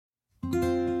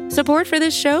Support for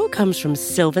this show comes from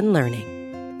Sylvan Learning.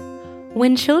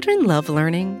 When children love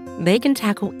learning, they can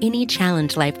tackle any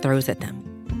challenge life throws at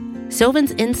them.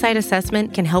 Sylvan's Insight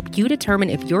Assessment can help you determine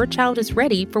if your child is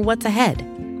ready for what's ahead.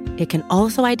 It can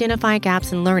also identify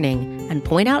gaps in learning and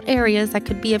point out areas that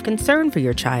could be of concern for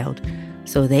your child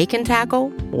so they can tackle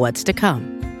what's to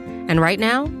come. And right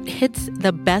now, it's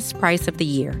the best price of the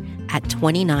year at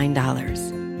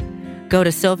 $29. Go to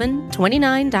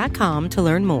sylvan29.com to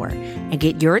learn more and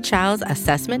get your child's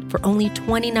assessment for only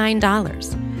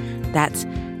 $29. That's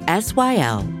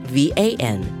SYLVAN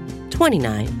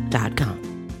 29.com.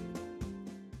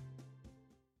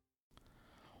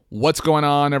 What's going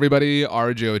on, everybody?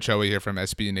 RJ Ochoa here from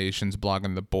SB Nation's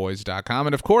bloggingtheboys.com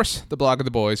and, of course, the Blog of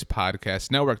the Boys podcast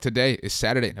network. Today is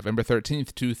Saturday, November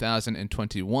 13th,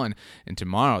 2021, and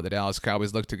tomorrow the Dallas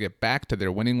Cowboys look to get back to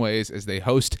their winning ways as they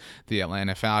host the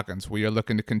Atlanta Falcons. We are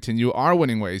looking to continue our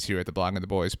winning ways here at the Blog of the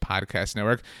Boys podcast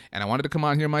network, and I wanted to come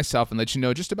on here myself and let you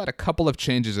know just about a couple of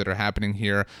changes that are happening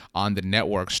here on the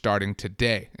network starting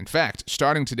today. In fact,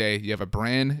 starting today, you have a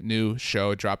brand new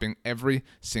show dropping every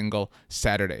single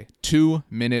Saturday.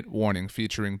 2-Minute Warning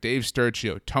featuring Dave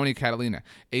Sturchio, Tony Catalina,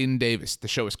 Aidan Davis. The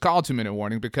show is called 2-Minute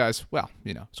Warning because, well,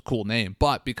 you know, it's a cool name,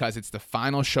 but because it's the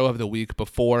final show of the week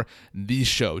before the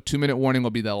show. 2-Minute Warning will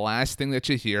be the last thing that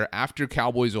you hear after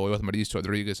Cowboys Oil with Maurice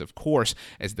Rodriguez, of course,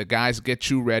 as the guys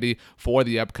get you ready for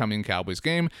the upcoming Cowboys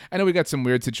game. I know we got some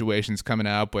weird situations coming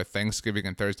up with Thanksgiving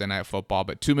and Thursday Night Football,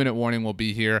 but 2-Minute Warning will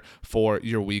be here for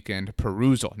your weekend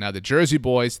perusal. Now, the Jersey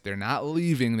Boys, they're not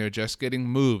leaving, they're just getting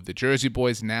moved. The Jersey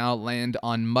Boys now land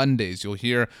on Mondays. You'll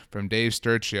hear from Dave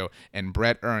Sturchio and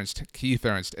Brett Ernst, Keith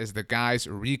Ernst, as the guys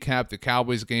recap the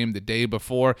Cowboys game the day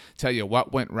before, tell you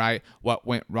what went right, what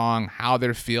went wrong, how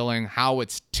they're feeling, how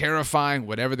it's terrifying,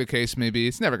 whatever the case may be.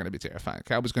 It's never going to be terrifying.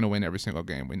 Cowboys going to win every single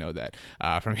game. We know that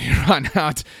from here on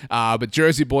out. But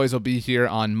Jersey Boys will be here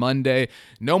on Monday.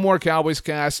 No more Cowboys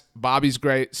cast. Bobby's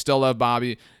great. Still love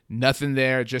Bobby. Nothing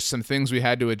there, just some things we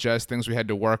had to adjust, things we had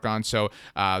to work on. So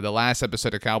the last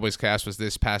episode of Cowboys Cast was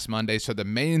this past Monday. So the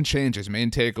main changes,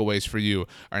 main takeaways for you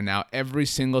are now every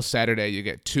single Saturday you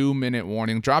get 2-Minute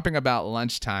Warning, dropping about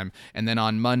lunchtime. And then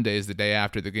on Mondays, the day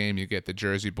after the game, you get the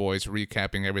Jersey Boys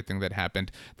recapping everything that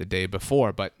happened the day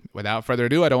before. But without further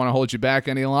ado, I don't want to hold you back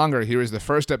any longer. Here is the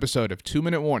first episode of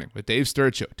 2-Minute Warning with Dave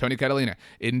Sturchio, Tony Catalina,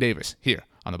 Aidan Davis, here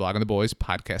on the Blog of the Boys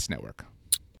podcast network.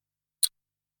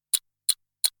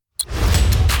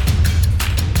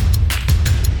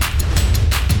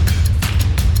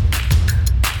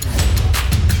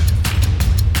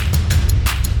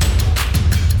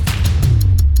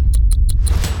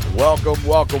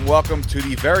 Welcome to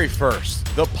the very first,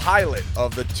 the pilot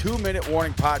of the 2-Minute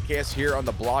Warning podcast here on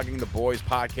the Blogging the Boys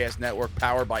podcast network,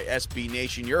 powered by SB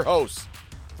Nation. Your hosts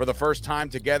for the first time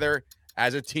together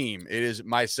as a team. It is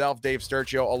myself, Dave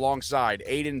Sturchio, alongside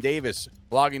Aidan Davis,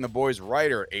 Blogging the Boys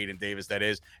writer, Aidan Davis, that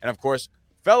is, and of course,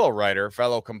 fellow writer,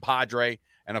 fellow compadre,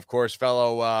 and of course,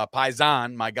 fellow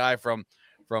paisan, my guy from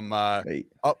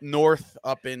up north,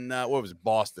 up in what was it,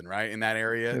 Boston, right? In that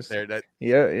area. Yes. There,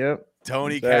 Yeah.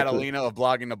 Tony Exactly. Catalina of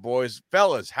Blogging the Boys.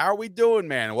 Fellas, how are we doing,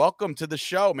 man? Welcome to the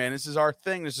show, man. This is our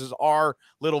thing. This is our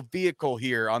little vehicle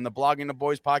here on the Blogging the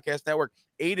Boys podcast network.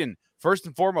 Aidan, first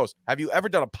and foremost, have you ever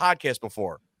done a podcast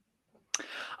before?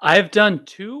 I've done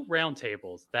 2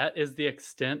 roundtables. That is the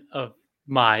extent of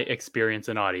my experience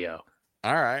in audio.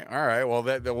 All right. Well,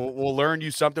 we'll learn you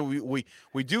something.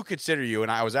 We do consider you,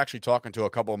 and I was actually talking to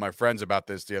a couple of my friends about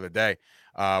this the other day.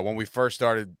 When we first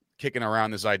started kicking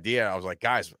around this idea, I was like,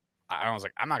 guys,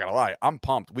 I'm not going to lie. I'm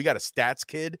pumped. We got a stats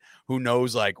kid who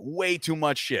knows like way too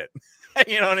much shit.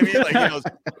 You know what I mean? Like he knows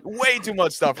way too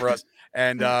much stuff for us.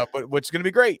 And, but what's going to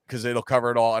be great because it'll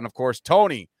cover it all. And of course,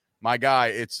 Tony, my guy,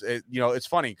 it's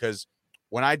funny because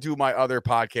when I do my other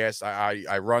podcast,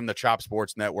 I run the Chop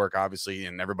Sports Network, obviously,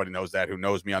 and everybody knows that who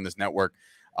knows me on this network.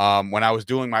 When I was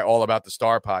doing my All About the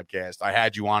Star podcast, I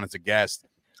had you on as a guest.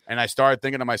 And I started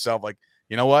thinking to myself, like,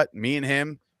 you know what? Me and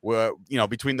him,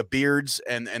 between the beards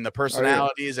and the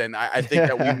personalities, and I think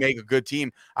that we make a good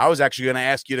team. I was actually going to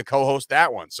ask you to co-host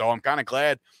that one. So I'm kind of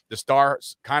glad the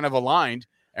stars kind of aligned,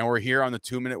 and we're here on the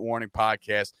 2-Minute Warning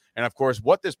podcast. And, of course,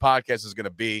 what this podcast is going to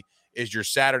be is your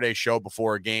Saturday show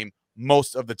before a game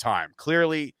most of the time.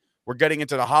 Clearly, we're getting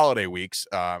into the holiday weeks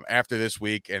after this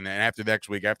week and then after next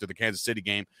week, after the Kansas City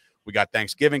game. We got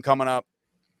Thanksgiving coming up.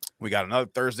 We got another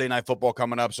Thursday Night Football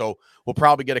coming up. So we'll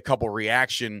probably get a couple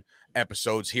reaction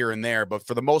episodes here and there. But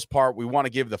for the most part, we want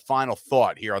to give the final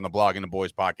thought here on the Blogging the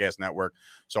Boys podcast network.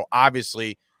 So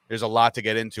obviously, there's a lot to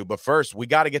get into. But first, we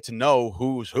got to get to know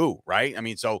who's who, right? I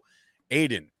mean, so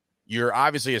Aidan, You're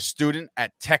obviously a student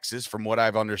at Texas, from what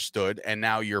I've understood, and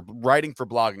now you're writing for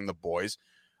Blogging the Boys.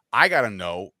 I got to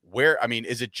know where, I mean,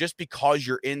 is it just because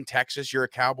you're in Texas, you're a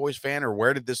Cowboys fan, or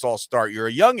where did this all start? You're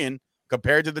a youngin'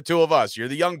 compared to the two of us. You're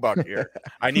the young buck here.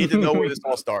 I need to know where this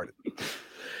all started.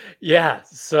 Yeah.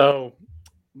 So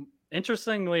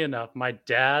interestingly enough, my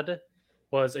dad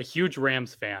was a huge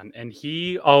Rams fan, and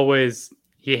he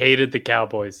hated the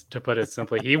Cowboys, to put it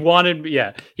simply. He wanted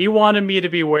me to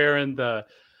be wearing the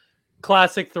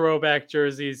classic throwback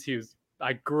jerseys.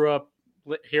 I grew up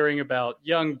hearing about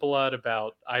Youngblood,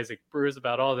 about Isaac Bruce,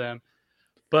 about all them.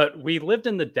 But we lived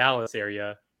in the Dallas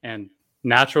area, and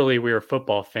naturally we were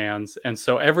football fans. And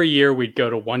so every year we'd go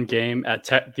to one game at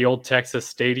the old Texas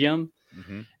Stadium.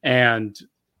 Mm-hmm. And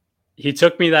he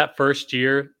took me that first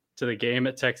year to the game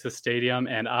at Texas Stadium,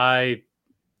 and I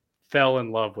fell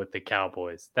in love with the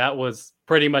Cowboys. That was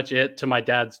pretty much it. To my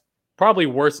dad's probably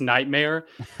worst nightmare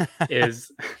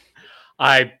is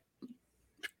I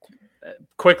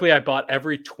bought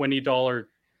every $20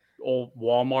 old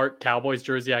Walmart Cowboys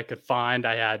jersey I could find.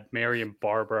 I had Marion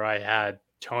Barber. I had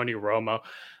Tony Romo.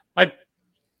 My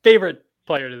favorite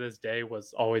player to this day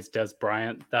was always Des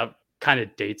Bryant. That kind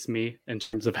of dates me in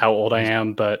terms of how old I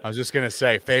am, but I was just going to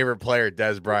say, favorite player,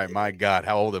 Des Bryant. My God,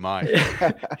 how old am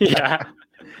I? Yeah.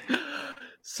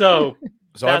 So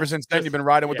ever since then, you've been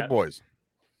riding with the boys.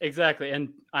 Exactly. And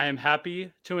I am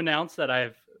happy to announce that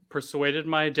I've persuaded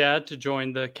my dad to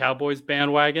join the Cowboys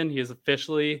bandwagon. He has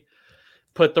officially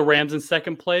put the Rams in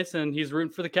second place, and he's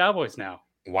rooting for the Cowboys now.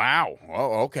 Wow.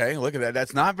 Oh, okay. Look at that.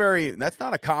 That's not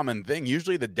a common thing.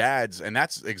 Usually the dads, and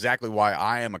that's exactly why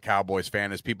I am a Cowboys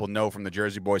fan, as people know from the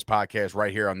Jersey Boys podcast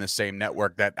right here on this same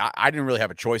network, that I didn't really have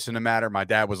a choice in the matter. My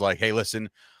dad was like, hey, listen,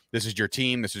 this is your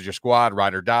team. This is your squad,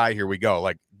 ride or die. Here we go.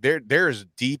 Like there's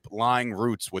deep lying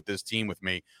roots with this team with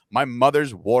me. My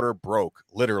mother's water broke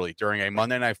literally during a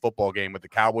Monday Night Football game with the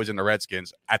Cowboys and the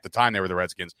Redskins. At the time, they were the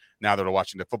Redskins. Now they're the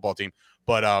Washington football team.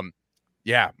 But,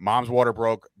 yeah, mom's water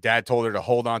broke. Dad told her to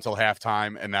hold on till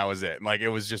halftime, and that was it. Like, it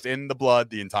was just in the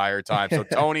blood the entire time. So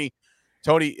Tony,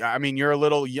 I mean,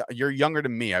 you're younger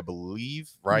than me, I believe,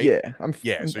 right?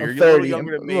 Yeah, so you're 30. a little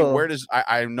younger than me. Where does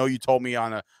I know you told me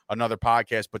on another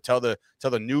podcast, but tell the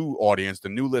new audience, the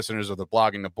new listeners of the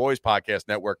Blogging the Boys podcast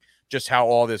network, just how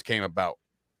all this came about.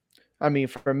 I mean,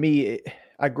 for me,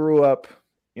 I grew up.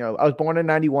 I was born in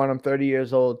 91. I'm 30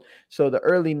 years old. So the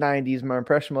early 90s, my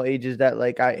impressionable age is that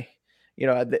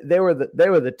they were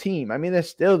the team. I mean, they're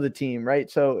still the team, right?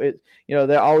 So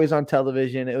they're always on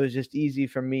television. It was just easy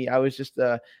for me. I was just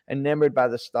enamored by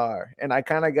the star, and I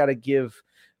kind of got to give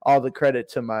all the credit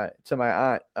to my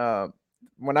aunt.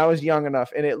 When I was young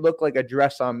enough, and it looked like a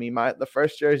dress on me. The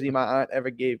first jersey my aunt ever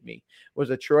gave me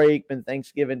was a Troy Aikman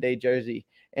Thanksgiving Day jersey.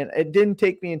 And it didn't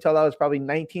take me until I was probably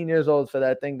 19 years old for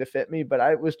that thing to fit me. But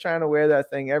I was trying to wear that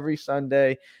thing every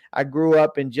Sunday. I grew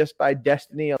up, and just by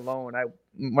destiny alone,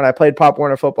 when I played Pop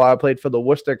Warner football, I played for the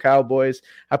Worcester Cowboys.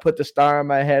 I put the star on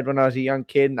my head when I was a young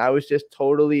kid, and I was just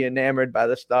totally enamored by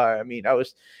the star. I mean,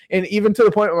 and even to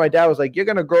the point where my dad was like, "You're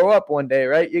gonna grow up one day,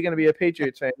 right? You're gonna be a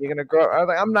Patriots fan. You're gonna grow up." I was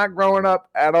like, "I'm not growing up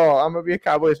at all. I'm gonna be a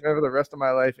Cowboys fan for the rest of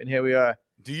my life." And here we are.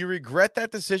 Do you regret that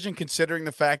decision, considering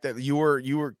the fact that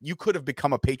you could have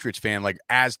become a Patriots fan like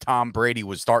as Tom Brady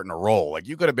was starting to roll? Like,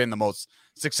 you could have been the most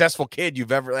successful kid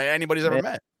anybody's ever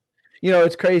met.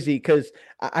 It's crazy because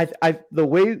the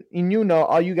way, and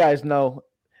all you guys know,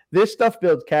 this stuff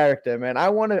builds character, man. I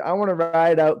want to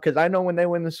ride out because I know when they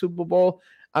win the Super Bowl,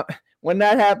 when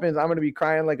that happens, I'm going to be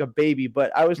crying like a baby.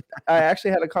 But I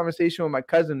actually had a conversation with my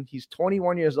cousin. He's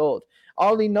 21 years old.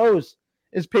 All he knows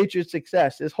is Patriots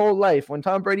success his whole life. When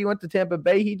Tom Brady went to Tampa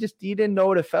Bay, he didn't know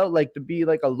what it felt like to be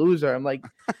like a loser. I'm like,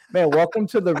 man, welcome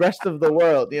to the rest of the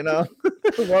world,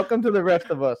 welcome to the rest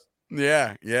of us.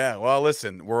 Yeah. Well,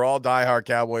 listen, we're all diehard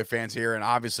Cowboy fans here, and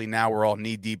obviously now we're all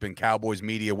knee-deep in Cowboys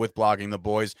media with Blogging the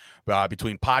Boys,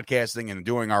 between podcasting and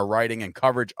doing our writing and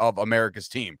coverage of America's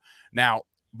team. Now,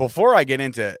 before I get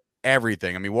into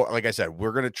everything, I mean, like I said,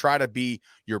 we're going to try to be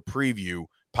your preview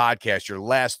podcast, your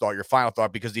last thought, your final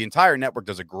thought, because the entire network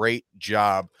does a great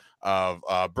job of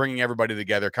bringing everybody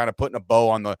together, kind of putting a bow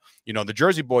on the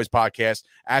Jersey Boys podcast.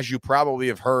 As you probably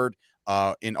have heard,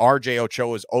 in RJ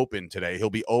Ochoa's open today, he'll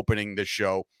be opening this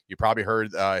show. You probably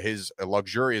heard his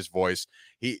luxurious voice.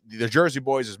 The Jersey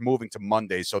Boys is moving to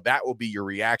Monday, so that will be your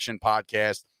reaction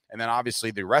podcast. And then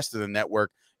obviously the rest of the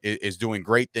network is doing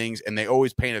great things, and they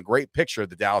always paint a great picture of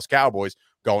the Dallas Cowboys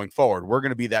going forward. We're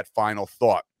going to be that final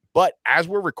thought. But as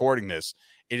we're recording this,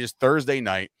 it is Thursday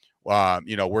night.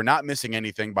 We're not missing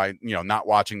anything by, not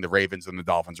watching the Ravens and the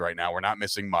Dolphins right now. We're not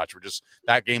missing much.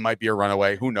 That game might be a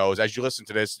runaway. Who knows? As you listen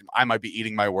to this, I might be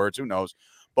eating my words. Who knows?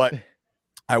 But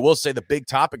I will say the big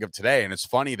topic of today, and it's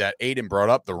funny that Aidan brought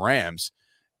up the Rams,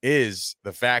 is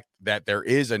the fact that there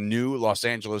is a new Los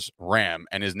Angeles Ram,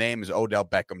 and his name is Odell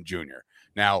Beckham Jr.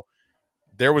 Now,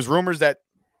 there was rumors that,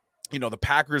 the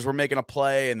Packers were making a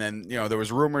play, and then, there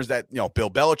was rumors that, Bill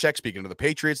Belichick, speaking to the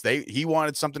Patriots, he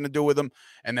wanted something to do with them.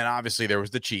 And then obviously there was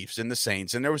the Chiefs and the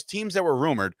Saints, and there was teams that were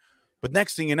rumored. But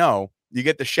next thing you know, you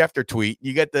get the Schefter tweet,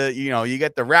 you get the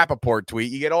Rappaport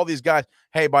tweet, you get all these guys.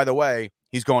 Hey, by the way,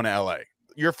 he's going to LA.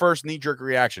 Your first knee-jerk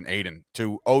reaction, Aidan,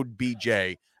 to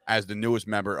OBJ as the newest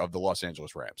member of the Los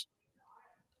Angeles Rams?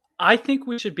 I think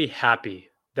we should be happy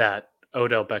that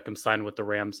Odell Beckham signed with the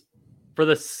Rams for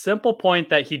the simple point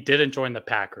that he didn't join the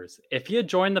Packers. If he had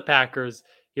joined the Packers,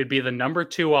 he'd be the number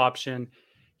 2 option.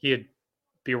 He'd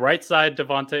be right beside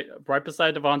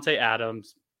Devontae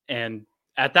Adams. And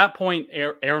at that point,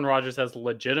 Aaron Rodgers has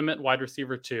legitimate wide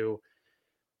receiver 2.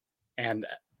 And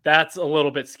that's a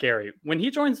little bit scary. When he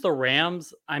joins the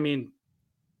Rams, I mean,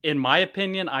 in my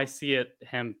opinion, I see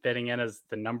him fitting in as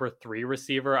the number 3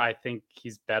 receiver. I think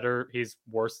he's better. He's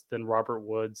worse than Robert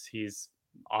Woods. He's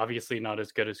obviously not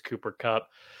as good as Cooper Kupp.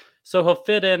 So he'll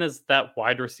fit in as that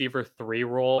wide receiver 3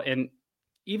 role. And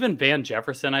even Van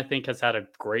Jefferson, I think, has had a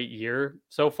great year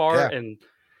so far. Yeah. And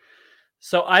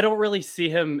so I don't really see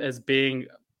him as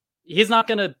he's not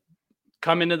going to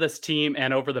come into this team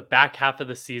and over the back half of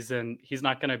the season, he's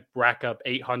not going to rack up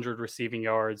 800 receiving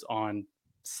yards on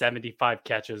 75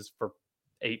 catches for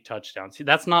 8 touchdowns.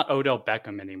 That's not Odell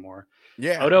Beckham anymore.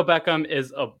 Yeah. Odell Beckham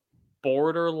is a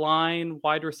borderline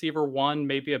wide receiver 1,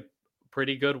 maybe a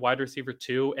pretty good wide receiver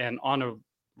 2. And on a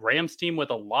Rams team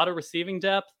with a lot of receiving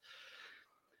depth,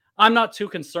 I'm not too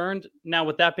concerned. Now,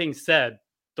 with that being said,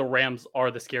 the Rams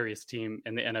are the scariest team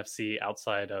in the NFC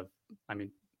outside of,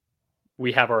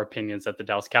 we have our opinions that the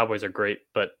Dallas Cowboys are great,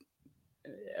 but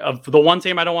of the one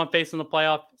team I don't want facing the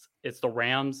playoffs, it's the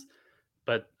Rams.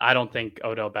 But I don't think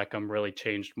Odell Beckham really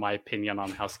changed my opinion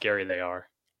on how scary they are.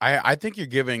 I think you're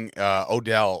giving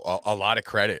Odell a lot of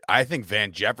credit. I think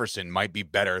Van Jefferson might be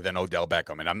better than Odell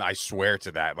Beckham, and I swear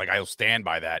to that. Like, I'll stand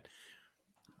by that.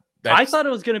 I thought it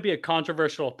was going to be a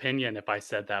controversial opinion if I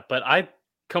said that, but I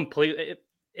completely.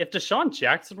 If Deshaun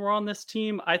Jackson were on this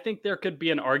team, I think there could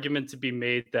be an argument to be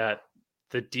made that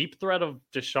the deep threat of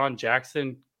Deshaun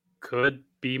Jackson could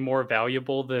be more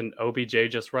valuable than OBJ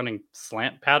just running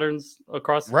slant patterns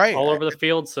across all over the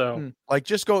field. So that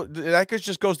just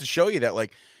goes to show you that,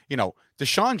 like,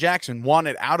 Deshaun Jackson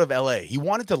wanted out of LA. He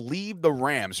wanted to leave the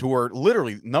Rams, who are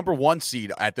literally number 1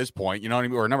 seed at this point,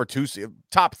 or number 2 seed,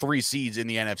 top 3 seeds in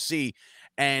the NFC.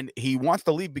 And he wants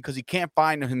to leave because he can't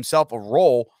find himself a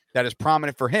role that is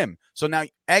prominent for him. So now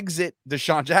exit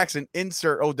Deshaun Jackson,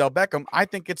 insert Odell Beckham. I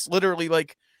think it's literally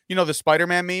like, the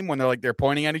Spider-Man meme when they're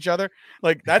pointing at each other.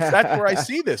 Like, that's where I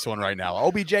see this one right now.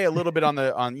 OBJ a little bit on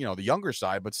the younger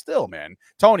side, but still, man.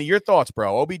 Tony, your thoughts,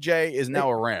 bro? OBJ is now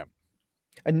a Ram.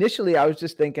 Initially, I was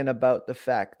just thinking about the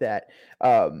fact that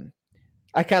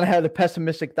I kind of had a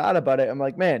pessimistic thought about it. I'm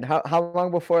like, man, how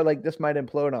long before like this might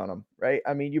implode on them, right?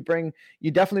 I mean, you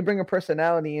definitely bring a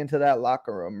personality into that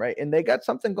locker room, right? And they got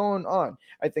something going on.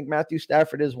 I think Matthew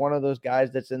Stafford is one of those guys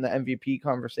that's in the MVP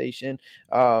conversation,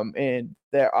 and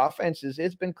their offense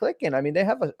it's been clicking. I mean, they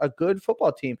have a good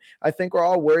football team. I think we're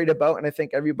all worried about, and I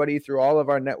think everybody through all of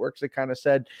our networks have kind of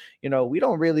said, we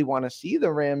don't really want to see the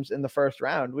Rams in the first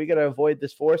round. We got to avoid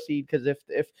this 4 seed because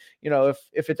if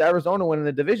it's Arizona winning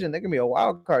the division, they're gonna be a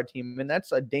wild card team, and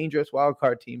that's a dangerous wild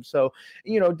card team. So,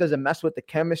 does it mess with the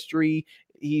chemistry?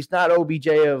 He's not OBJ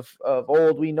of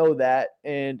old. We know that.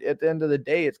 And at the end of the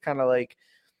day, it's kind of like,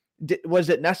 was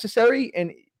it necessary?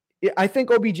 And I think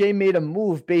OBJ made a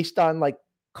move based on like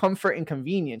comfort and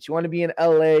convenience. You want to be in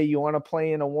LA, you want to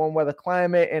play in a warm weather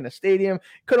climate and a stadium.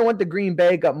 Could have went to Green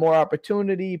Bay, got more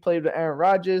opportunity, played with Aaron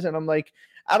Rodgers. And I'm like,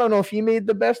 I don't know if he made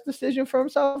the best decision for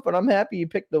himself, but I'm happy he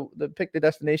picked the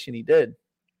destination he did.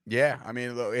 Yeah, I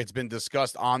mean, it's been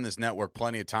discussed on this network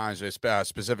plenty of times,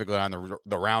 specifically on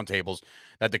the roundtables,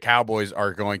 that the Cowboys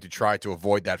are going to try to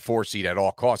avoid that 4 seed at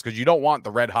all costs, because you don't want the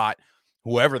red hot,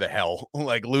 whoever the hell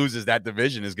like loses that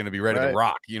division is going to be ready to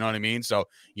rock. You know what I mean? So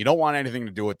you don't want anything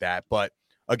to do with that. But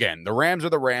again, the Rams are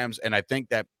the Rams, and I think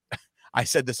that I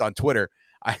said this on Twitter.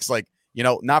 I was like,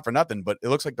 not for nothing, but it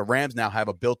looks like the Rams now have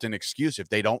a built-in excuse if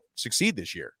they don't succeed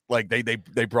this year. Like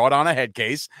they brought on a head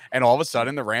case, and all of a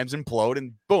sudden the Rams implode,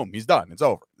 and boom, he's done. It's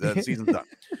over. The season's done.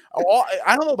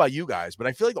 I don't know about you guys, but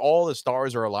I feel like all the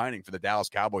stars are aligning for the Dallas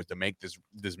Cowboys to make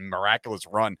this miraculous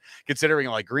run, considering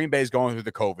like Green Bay's going through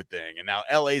the COVID thing, and now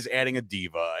LA's adding a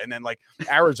diva, and then like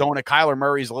Arizona, Kyler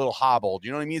Murray's a little hobbled.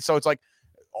 You know what I mean? So it's like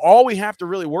all we have to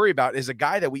really worry about is a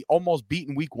guy that we almost beat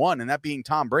in week 1, and that being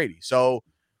Tom Brady. So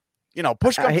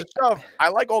push comes to shove, I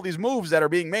like all these moves that are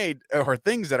being made or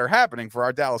things that are happening for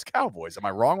our Dallas Cowboys. Am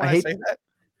I wrong when I say that?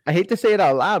 I hate to say it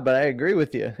out loud, but I agree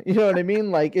with you. You know what I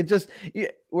mean? Like it just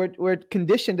we're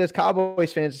conditioned as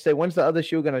Cowboys fans to say, when's the other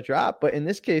shoe going to drop? But in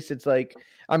this case, it's like,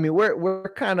 I mean, we're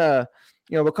kind of,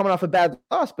 we're coming off a bad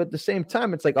loss, but at the same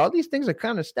time, it's like all these things are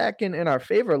kind of stacking in our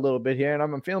favor a little bit here, and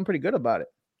I'm feeling pretty good about it.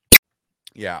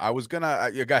 Yeah, I was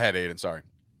gonna. Go ahead, Aidan. Sorry.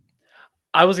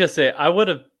 I was gonna say I would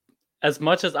have, as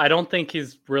much as I don't think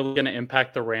he's really going to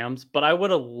impact the Rams, but I would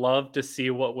have loved to see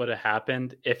what would have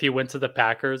happened if he went to the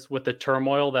Packers with the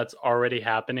turmoil that's already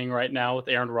happening right now with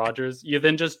Aaron Rodgers. You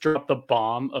then just drop the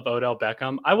bomb of Odell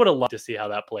Beckham. I would have loved to see how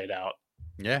that played out.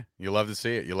 Yeah, you love to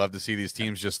see it. You love to see these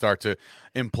teams just start to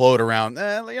implode around,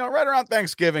 right around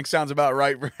Thanksgiving sounds about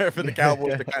right for the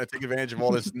Cowboys to kind of take advantage of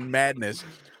all this madness.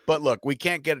 But look, we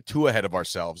can't get too ahead of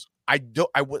ourselves.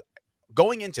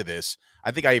 Going into this,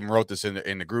 I think I even wrote this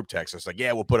in the group text. It's like,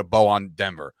 yeah, we'll put a bow on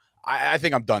Denver. I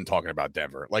think I'm done talking about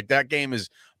Denver. Like, that game is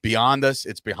beyond us.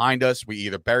 It's behind us. We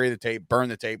either bury the tape, burn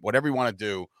the tape, whatever you want to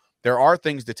do. There are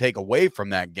things to take away from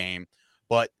that game.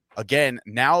 But again,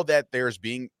 now that there's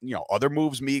being, other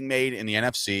moves being made in the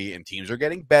NFC and teams are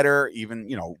getting better, even,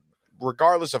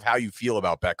 regardless of how you feel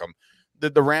about Beckham,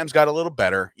 the Rams got a little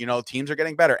better. Teams are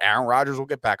getting better. Aaron Rodgers will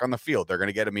get back on the field. They're going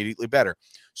to get immediately better.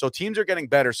 So teams are getting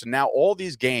better. So now all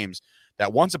these games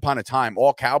that once upon a time,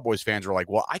 all Cowboys fans were like,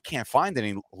 well, I can't find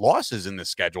any losses in this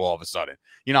schedule all of a sudden.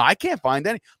 I can't find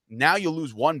any. Now you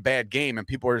lose one bad game and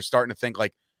people are starting to think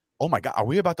like, oh my God, are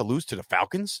we about to lose to the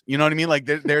Falcons? You know what I mean? Like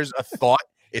there's a thought.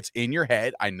 It's in your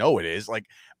head. I know it is. Like,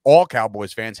 all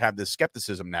Cowboys fans have this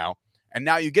skepticism now. And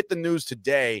now you get the news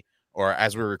today, or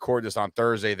as we record this on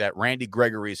Thursday, that Randy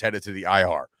Gregory is headed to the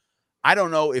IR. I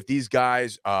don't know if these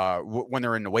guys, when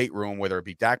they're in the weight room, whether it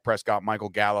be Dak Prescott, Michael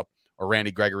Gallup, or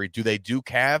Randy Gregory, do they do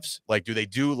calves? Like, do they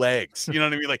do legs? You know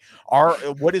what I mean? Like,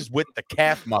 what is with the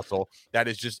calf muscle that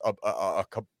is just a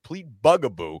complete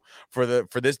bugaboo for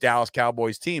this Dallas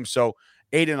Cowboys team? So,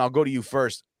 Aidan, I'll go to you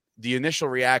first. The initial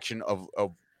reaction of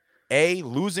A,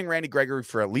 losing Randy Gregory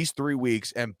for at least 3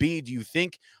 weeks, and B, do you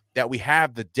think that we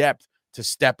have the depth to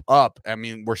step up? I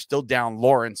mean, we're still down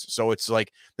Lawrence, so it's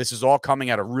like this is all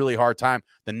coming at a really hard time.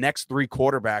 The next 3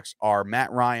 quarterbacks are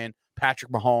Matt Ryan,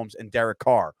 Patrick Mahomes, and Derek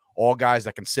Carr, all guys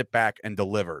that can sit back and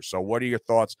deliver. So what are your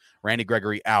thoughts? Randy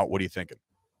Gregory out. What are you thinking?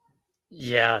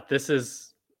 Yeah, this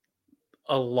is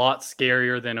a lot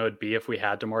scarier than it would be if we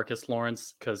had DeMarcus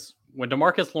Lawrence, because when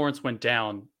DeMarcus Lawrence went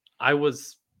down, I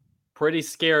was pretty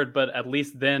scared, but at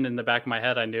least then in the back of my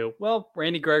head, I knew, well,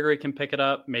 Randy Gregory can pick it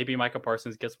up. Maybe Micah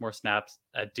Parsons gets more snaps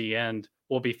at the end.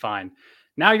 We'll be fine.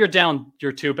 Now you're down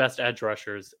your 2 best edge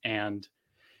rushers, and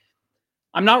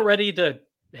I'm not ready to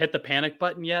hit the panic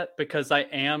button yet because I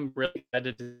am really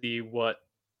excited to see what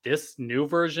this new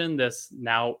version, this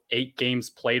now 8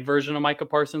 games played version of Micah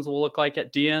Parsons will look like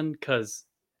at DN, because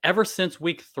ever since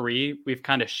week 3, we've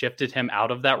kind of shifted him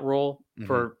out of that role.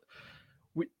 For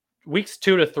weeks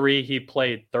 2 to 3, he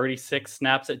played 36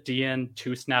 snaps at DN,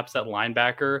 2 snaps at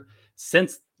linebacker.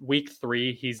 Since week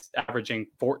 3, he's averaging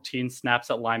 14 snaps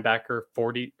at linebacker,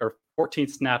 14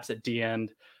 snaps at DN,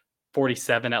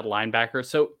 47 at linebacker.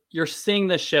 So you're seeing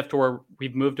this shift where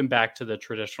we've moved him back to the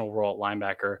traditional role at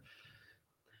linebacker.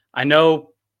 I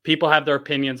know people have their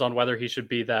opinions on whether he should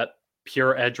be that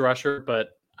pure edge rusher,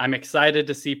 but I'm excited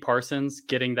to see Parsons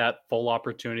getting that full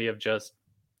opportunity of just,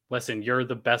 listen, you're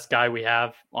the best guy we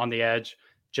have on the edge.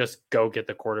 Just go get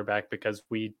the quarterback, because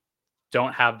we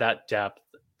don't have that depth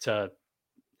to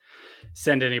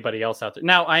send anybody else out there.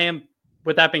 Now,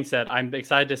 with that being said, I'm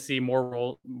excited to see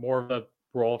more of a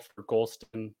role for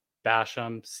Golston,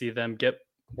 Basham, see them get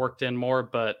worked in more,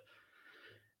 but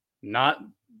I'm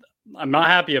not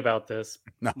happy about this.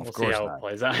 No, we'll of course see how not. it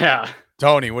plays out. Yeah.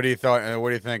 Tony, what are you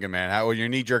thinking, man? How your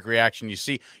knee-jerk reaction? You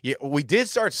see, we did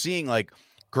start seeing like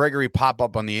Gregory pop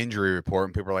up on the injury report,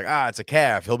 and people are like, it's a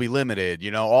calf, he'll be limited,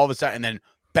 all of a sudden, and then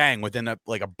bang, within a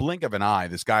blink of an eye,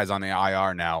 this guy's on the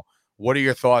IR now. What are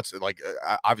your thoughts? Like,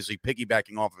 obviously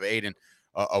piggybacking off of Aidan,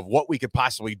 of what we could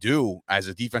possibly do as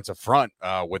a defensive front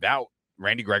without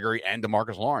Randy Gregory and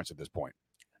DeMarcus Lawrence at this point.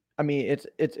 I mean,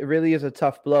 it really is a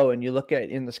tough blow, and you look at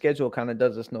in the schedule, kind of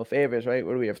does us no favors, right?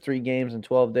 What do we have? 3 games in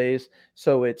 12 days,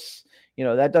 so it's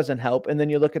that doesn't help. And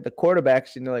then you look at the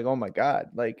quarterbacks, and you're like, oh my God,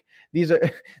 like these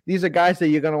are guys that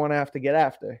you're gonna want to have to get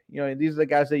after. These are the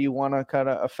guys that you want to kind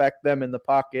of affect them in the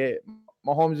pocket.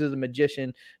 Mahomes is a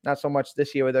magician, not so much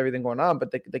this year with everything going on,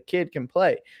 but the kid can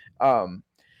play.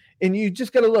 And you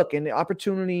just got to look, and the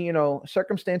opportunity,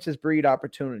 circumstances breed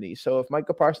opportunity. So if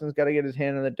Michael Parsons got to get his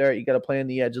hand in the dirt, you got to play on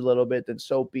the edge a little bit, then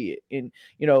so be it. And,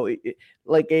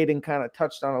 like Aidan kind of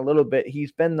touched on a little bit,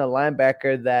 he's been the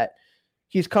linebacker that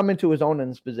he's come into his own in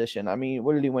this position. I mean,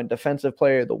 what did he win? Defensive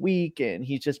Player of the Week, and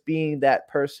he's just being that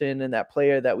person and that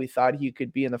player that we thought he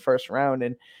could be in the first round.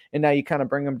 And now you kind of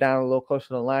bring him down a little closer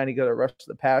to the line. You got to rush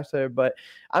the passer. But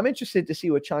I'm interested to see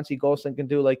what Chauncey Golston can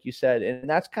do, like you said. And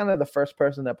that's kind of the first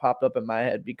person that popped up in my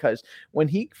head, because when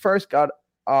he first got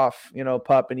off,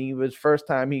 pup, and he was first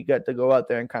time he got to go out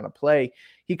there and kind of play,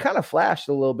 he kind of flashed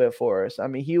a little bit for us. I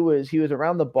mean, he was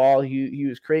around the ball, he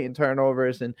was creating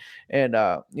turnovers, and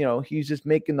he's just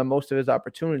making the most of his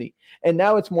opportunity. And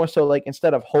now it's more so like,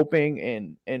 instead of hoping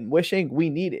and wishing, we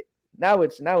need it. Now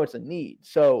it's a need.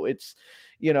 So it's,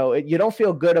 you don't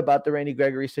feel good about the Randy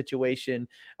Gregory situation.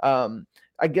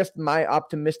 I guess my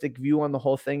optimistic view on the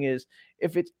whole thing is,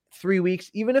 if it's 3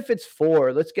 weeks, even if it's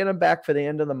 4, let's get him back for the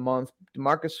end of the month.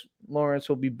 DeMarcus Lawrence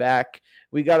will be back.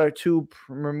 We got our 2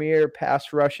 premier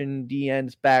pass rushing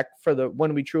DNs back for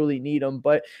when we truly need them.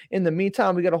 But in the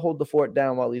meantime, we got to hold the fort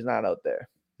down while he's not out there.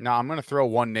 Now, I'm going to throw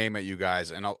one name at you guys,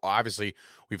 and obviously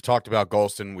we've talked about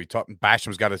Golston.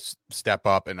 Basham's got to step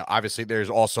up, and obviously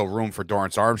there's also room for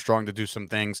Dorrance Armstrong to do some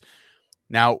things.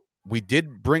 Now, we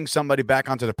did bring somebody back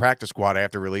onto the practice squad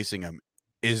after releasing him.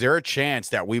 Is there a chance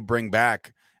that we bring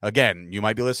back, again, you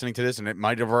might be listening to this and it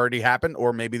might have already happened,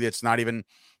 or maybe it's not even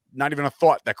a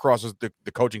thought that crosses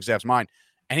the coaching staff's mind,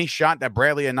 any shot that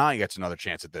Bradley Anae gets another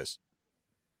chance at this?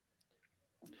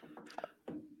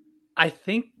 I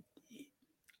think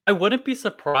I wouldn't be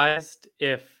surprised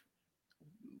if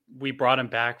we brought him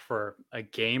back for a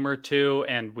game or two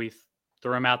and we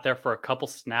threw him out there for a couple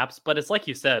snaps. But it's like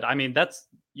you said, I mean, that's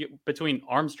between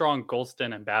Armstrong,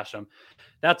 Golston, and Basham.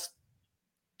 That's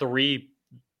 3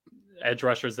 edge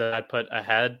rushers that I'd put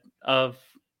ahead of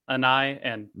Anae.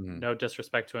 And no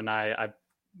disrespect to Anae, I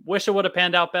wish it would have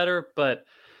panned out better, but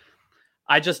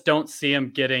I just don't see him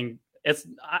getting.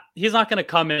 He's not going to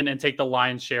come in and take the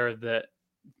lion's share of the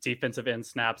defensive end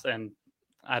snaps, and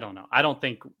I don't know. I don't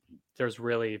think there's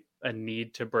really a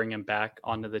need to bring him back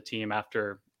onto the team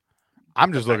after.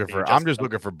 I'm just looking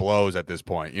for blows at this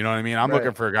point. You know what I mean? I'm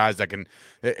looking for guys that can,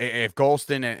 if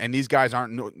Golston and these guys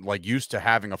aren't like used to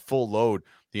having a full load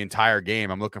the entire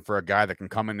game, I'm looking for a guy that can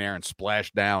come in there and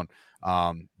splash down.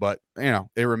 But it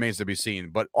remains to be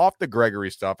seen. But off the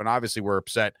Gregory stuff, and obviously we're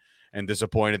upset and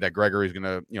disappointed that Gregory's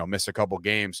going to, miss a couple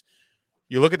games.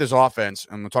 You look at this offense,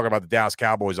 and we'll talk about the Dallas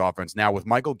Cowboys offense now with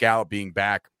Michael Gallup being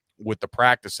back with the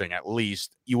practicing. At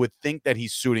least you would think that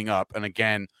he's suiting up. And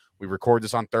again, we record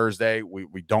this on Thursday.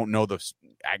 We don't know the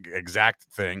exact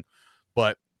thing,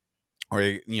 but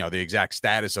the exact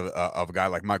status of a guy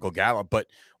like Michael Gallup. But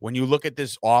when you look at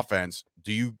this offense,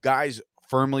 do you guys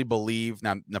firmly believe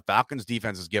now the Falcons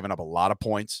defense has given up a lot of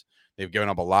points? They've given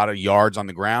up a lot of yards on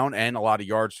the ground and a lot of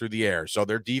yards through the air. So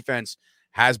their defense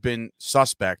has been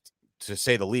suspect, to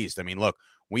say the least. I mean, look,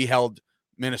 we held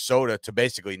Minnesota to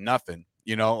basically nothing.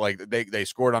 Like they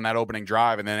scored on that opening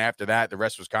drive, and then after that, the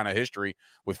rest was kind of history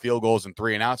with field goals and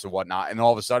 3 and outs and whatnot. And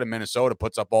all of a sudden, Minnesota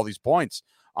puts up all these points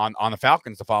on the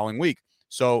Falcons the following week.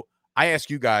 So I ask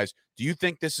you guys, do you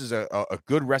think this is a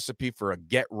good recipe for a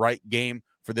get-right game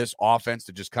for this offense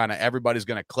to just kind of everybody's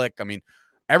going to click? I mean,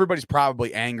 everybody's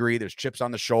probably angry. There's chips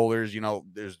on the shoulders.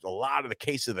 There's a lot of the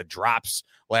case of the drops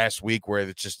last week where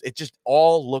it just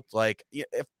all looked like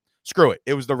screw it.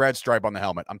 It was the red stripe on the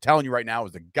helmet. I'm telling you right now, it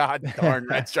was the god darn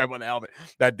red stripe on the helmet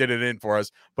that did it in for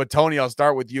us. But Tony, I'll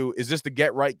start with you. Is this the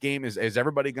get right game? Is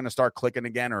everybody going to start clicking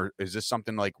again, or is this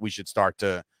something like we should start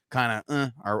to kind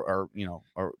of, or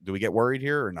do we get worried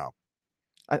here or no?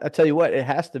 I tell you what, it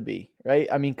has to be, right?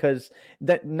 I mean, because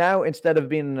that now instead of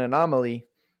being an anomaly,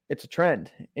 it's a trend,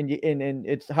 and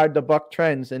it's hard to buck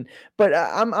trends. But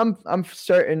I'm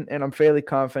certain, and I'm fairly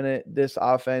confident this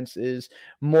offense is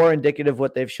more indicative of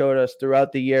what they've showed us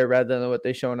throughout the year rather than what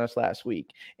they've shown us last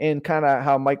week. And kind of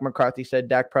how Mike McCarthy said,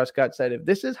 Dak Prescott said, if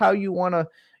this is how you want to,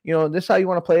 this is how you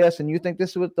want to play us, and you think this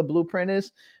is what the blueprint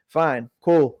is, fine,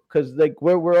 cool, because like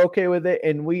we're okay with it,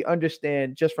 and we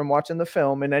understand just from watching the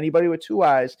film, and anybody with 2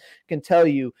 eyes can tell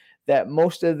you that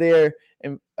most of their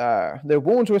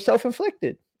wounds were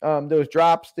self-inflicted. There was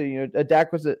drops. A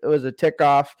Dak was a tick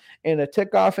off, and a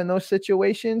tick off in those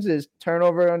situations is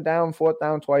turnover on down, 4th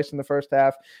down twice in the first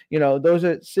half. Those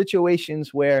are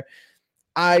situations where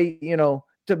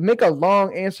to make a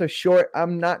long answer short,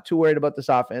 I'm not too worried about this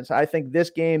offense. I think this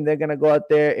game they're going to go out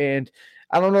there, and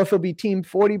I don't know if it'll be Team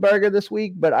 40 Burger this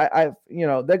week, but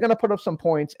they're going to put up some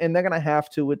points, and they're going to have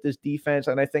to with this defense.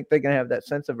 And I think they're going to have that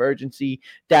sense of urgency.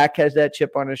 Dak has that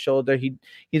chip on his shoulder.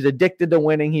 He's addicted to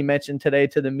winning. He mentioned today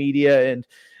to the media, and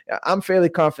I'm fairly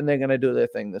confident they're going to do their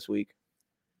thing this week.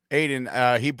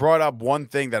 Aidan, he brought up one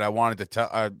thing that I wanted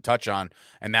to touch on,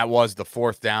 and that was the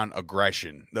fourth down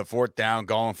aggression. The fourth down,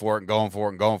 going for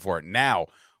it. Now,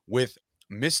 with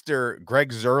Mr.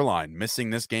 Greg Zuerlein missing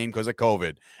this game because of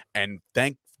COVID, and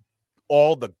thank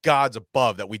all the gods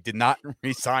above that we did not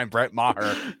re-sign Brett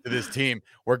Maher to this team,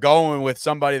 we're going with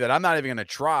somebody that I'm not even going to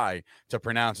try to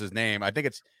pronounce his name. I think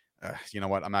it's you know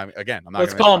what? I'm not.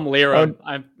 Let's call him Lira.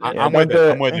 I'm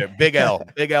with you. Big L.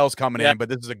 Big L's coming in, but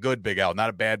this is a good Big L, not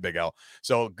a bad Big L.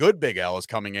 So a good Big L is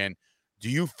coming in. Do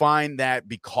you find that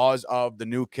because of the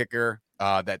new kicker,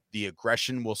 that the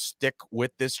aggression will stick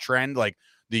with this trend? Like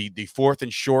the fourth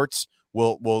and shorts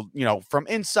will from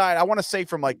inside. I want to say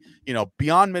from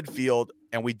beyond midfield,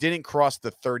 and we didn't cross the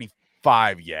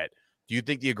 35 yet. Do you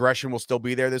think the aggression will still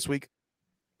be there this week?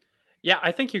 Yeah,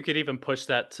 I think you could even push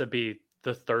that to be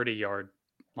the 30-yard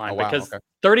line, because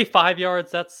 35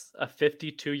 yards, that's a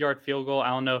 52-yard field goal. I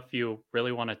don't know if you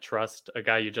really want to trust a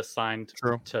guy you just signed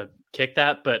to kick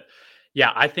that. But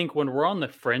yeah, I think when we're on the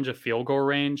fringe of field goal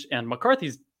range, and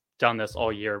McCarthy's done this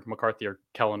all year, McCarthy or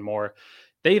Kellen Moore,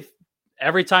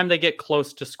 every time they get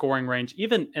close to scoring range,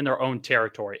 even in their own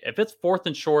territory, if it's fourth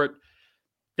and short,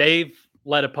 they've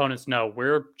let opponents know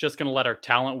we're just going to let our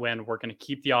talent win. We're going to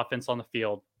keep the offense on the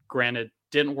field. Granted,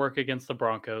 didn't work against the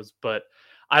Broncos, but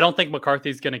I don't think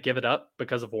McCarthy's going to give it up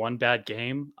because of one bad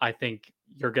game. I think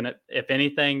you're going to, if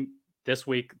anything, this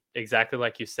week, exactly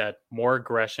like you said, more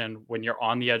aggression when you're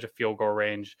on the edge of field goal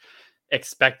range.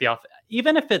 Expect the off,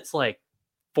 even if it's like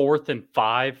 4th and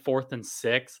 5, 4th and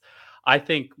 6. I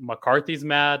think McCarthy's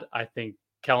mad. I think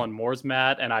Kellen Moore's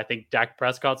mad, and I think Dak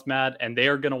Prescott's mad, and they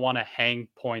are going to want to hang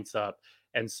points up.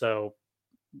 And so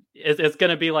it's going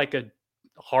to be like a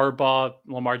Harbaugh,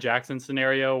 Lamar Jackson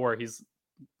scenario where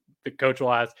the coach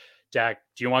will ask Dak,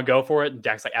 do you want to go for it? And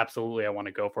Dak's like, absolutely, I want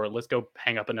to go for it. Let's go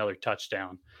hang up another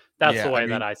touchdown. That's the way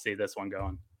that I see this one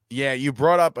going. Yeah, you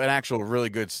brought up an actual really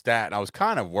good stat, and I was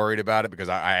kind of worried about it because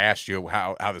I asked you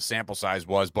how the sample size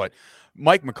was, but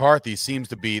Mike McCarthy seems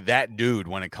to be that dude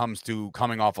when it comes to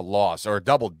coming off a loss, or a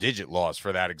double-digit loss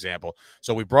for that example.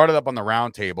 So we brought it up on the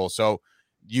round table. So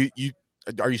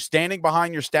are you standing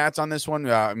behind your stats on this one?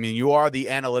 I mean, you are the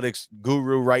analytics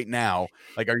guru right now.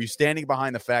 Like, are you standing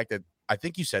behind the fact that I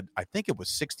think it was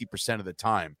 60% of the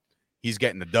time he's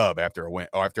getting the dub after a win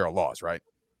or after a loss, right?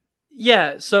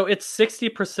 Yeah, so it's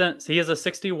 60%. He has a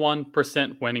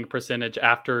 61% winning percentage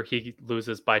after he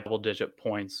loses by double-digit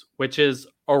points, which is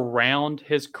around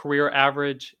his career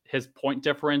average. His point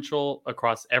differential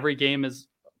across every game is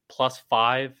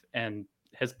 +5, and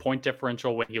his point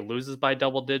differential when he loses by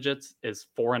double digits is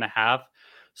 4.5.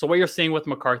 So what you're seeing with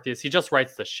McCarthy is he just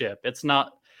rights the ship. It's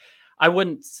not, I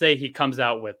wouldn't say he comes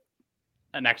out with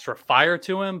an extra fire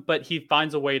to him, but he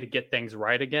finds a way to get things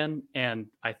right again. And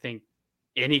I think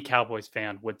any Cowboys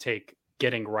fan would take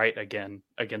getting right again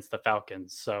against the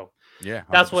Falcons. So yeah, 100%.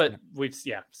 That's what we've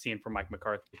seen from Mike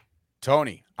McCarthy.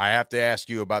 Tony, I have to ask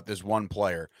you about this one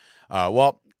player.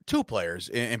 Two players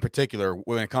in particular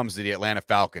when it comes to the Atlanta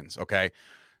Falcons, okay?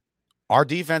 Our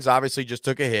defense obviously just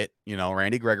took a hit.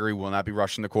 Randy Gregory will not be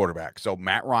rushing the quarterback. So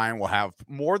Matt Ryan will have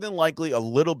more than likely a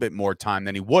little bit more time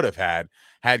than he would have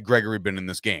had Gregory been in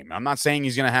this game. I'm not saying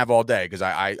he's going to have all day because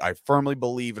I firmly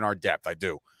believe in our depth. I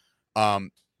do.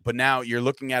 But now you're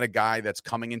looking at a guy that's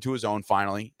coming into his own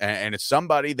finally, and it's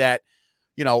somebody that,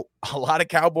 a lot of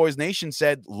Cowboys Nation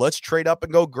said, let's trade up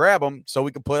and go grab him so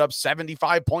we can put up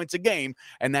 75 points a game.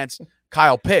 And that's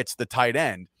Kyle Pitts, the tight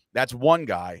end. That's one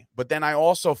guy. But then I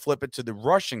also flip it to the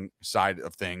rushing side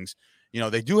of things.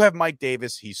 They do have Mike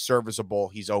Davis. He's serviceable.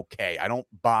 He's okay. I don't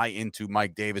buy into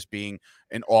Mike Davis being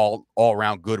an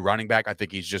all-around good running back. I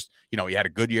think he's just, he had a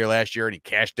good year last year and he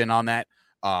cashed in on that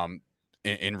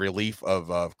in relief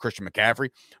of Christian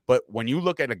McCaffrey. But when you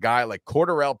look at a guy like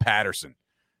Cordarrelle Patterson,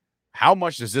 how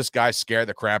much does this guy scare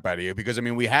the crap out of you? Because, I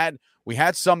mean, we had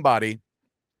somebody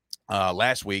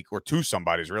last week, or two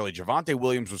somebodies, really. Javonte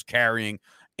Williams was carrying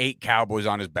 8 Cowboys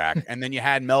on his back, and then you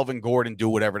had Melvin Gordon do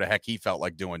whatever the heck he felt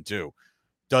like doing too.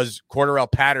 Does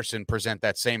Cordarrelle Patterson present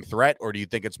that same threat, or do you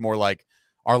think it's more like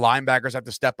our linebackers have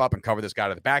to step up and cover this guy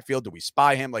to the backfield? Do we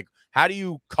spy him? Like, how do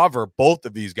you cover both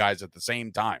of these guys at the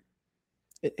same time?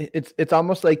 It's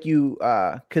almost like you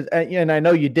because and I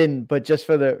know you didn't, but just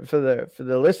for the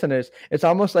listeners, it's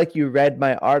almost like you read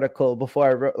my article before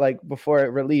I wrote, before it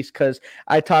released, because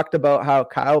I talked about how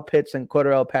Kyle Pitts and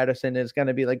Cordarrelle Patterson is going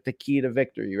to be like the key to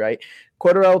victory, right?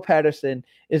 Cordarrelle Patterson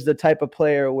is the type of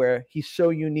player where he's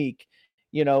so unique.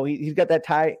 He's got that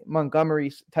Ty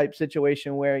Montgomery type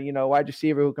situation where, wide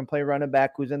receiver who can play running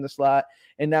back, who's in the slot.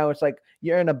 And now it's like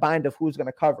you're in a bind of who's going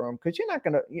to cover him, because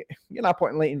you're not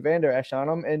putting Leighton Vander Esch on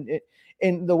him.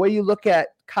 And the way you look at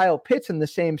Kyle Pitts in the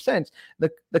same sense,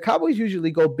 the Cowboys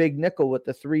usually go big nickel with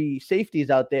the three safeties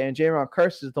out there, and Jaron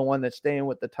Kearse is the one that's staying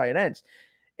with the tight ends.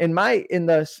 In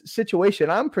the situation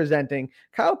I'm presenting,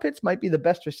 Kyle Pitts might be the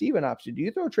best receiving option. Do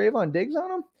you throw Trayvon Diggs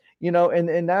on him?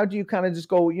 And now do you kind of just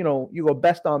go, you go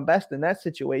best on best in that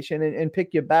situation and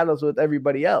pick your battles with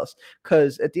everybody else?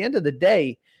 Because at the end of the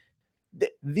day,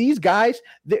 these guys,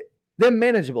 they're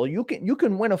manageable. You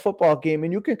can win a football game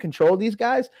and you can control these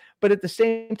guys, but at the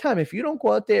same time, if you don't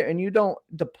go out there and you don't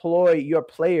deploy your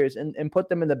players and put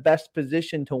them in the best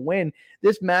position to win,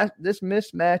 this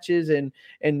mismatches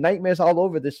and nightmares all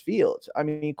over this field. I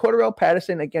mean, Cordarrelle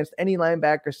Patterson against any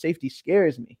linebacker safety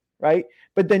scares me, right?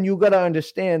 But then you got to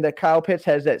understand that Kyle Pitts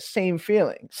has that same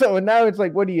feeling. So now it's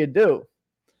like, what do you do?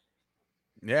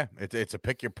 Yeah, it's a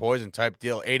pick your poison type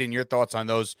deal. Aidan, your thoughts on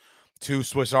those two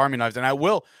Swiss Army knives? And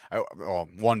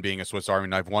one being a Swiss Army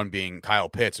knife, one being Kyle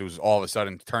Pitts, who's all of a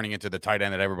sudden turning into the tight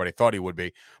end that everybody thought he would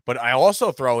be. But I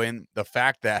also throw in the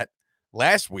fact that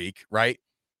last week, right,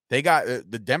 they got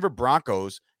the Denver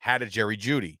Broncos had a Jerry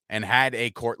Jeudy and had a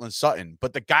Cortland Sutton,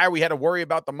 but the guy we had to worry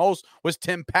about the most was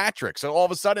Tim Patrick. So all of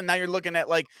a sudden now you're looking at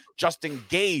like Justin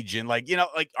Gage and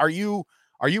are you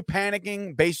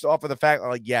panicking based off of the fact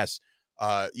yes,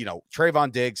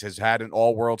 Trayvon Diggs has had an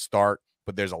all-world start,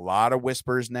 but there's a lot of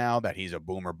whispers now that he's a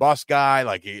boomer bust guy.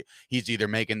 Like he's either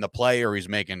making the play or he's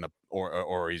making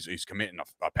he's committing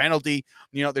a penalty.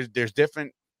 There's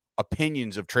different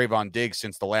opinions of Trayvon Diggs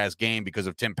since the last game because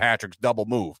of Tim Patrick's double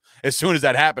move. As soon as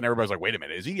that happened, everybody's like, wait a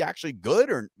minute, is he actually good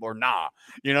or nah?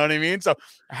 You know what I mean? So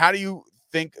how do you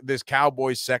think this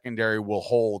Cowboys secondary will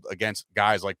hold against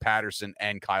guys like Patterson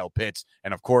and Kyle Pitts?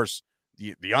 And of course,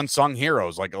 the unsung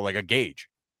heroes like a Gage.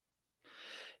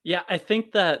 Yeah, I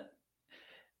think that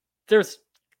there's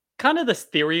kind of this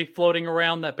theory floating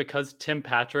around that because Tim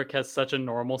Patrick has such a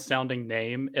normal sounding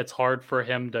name, it's hard for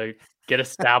him to get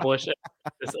established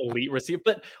as this elite receiver.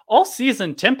 But all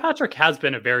season, Tim Patrick has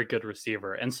been a very good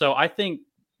receiver. And so I think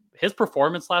his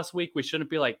performance last week, we shouldn't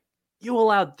be like, you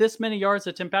allowed this many yards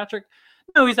to Tim Patrick.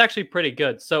 No, he's actually pretty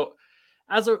good. So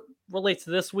as it relates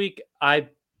to this week, I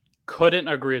couldn't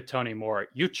agree with Tony more.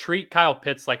 You treat Kyle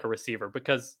Pitts like a receiver,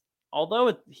 because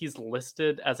although he's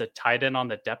listed as a tight end on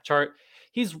the depth chart,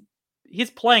 he's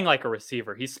playing like a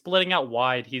receiver. He's splitting out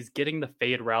wide. He's getting the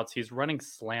fade routes. He's running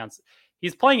slants.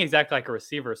 He's playing exactly like a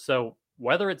receiver. So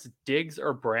whether it's Diggs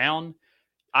or Brown,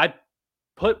 I'd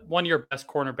put one of your best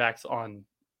cornerbacks on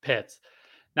Pitts.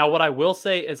 Now, what I will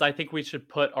say is I think we should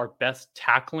put our best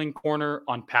tackling corner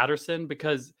on Patterson,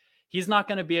 because he's not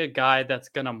going to be a guy that's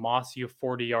going to moss you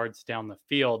 40 yards down the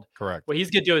field. Correct. What he's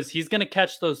going to do is he's going to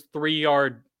catch those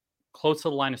 3-yard close to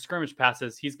the line of scrimmage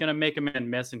passes. He's going to make a man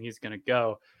miss and he's going to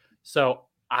go. So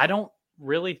I don't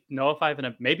really know if I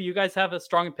have maybe you guys have a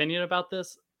strong opinion about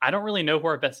this. I don't really know who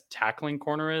our best tackling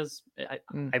corner is.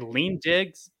 I lean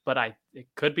Diggs, but it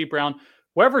could be Brown.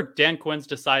 Whoever Dan Quinn's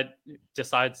decides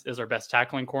is our best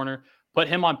tackling corner, put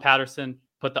him on Patterson,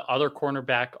 put the other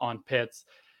cornerback on Pitts.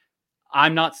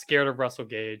 I'm not scared of Russell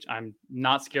Gage. I'm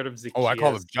not scared of Zacchaeus. Oh, I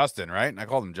called him Justin, right? I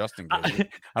called him Justin Gage.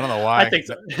 I don't know why. I think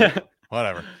so.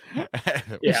 Whatever.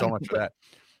 Yeah. So much for that.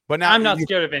 But now I'm not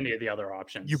scared of any of the other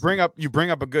options. You bring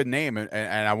up a good name, and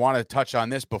I want to touch on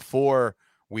this before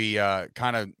we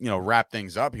kind of wrap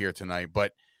things up here tonight.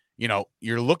 But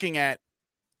you're looking at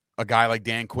a guy like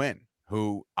Dan Quinn,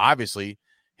 who obviously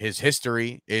his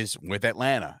history is with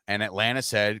Atlanta, and Atlanta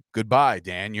said, goodbye,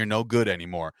 Dan, you're no good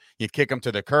anymore. You kick him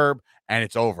to the curb and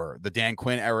it's over. The Dan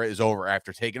Quinn era is over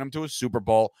after taking him to a Super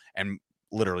Bowl and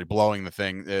literally blowing the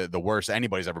thing, the worst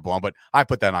anybody's ever blown. But I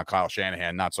put that on Kyle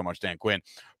Shanahan, not so much Dan Quinn.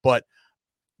 But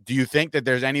do you think that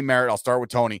there's any merit? I'll start with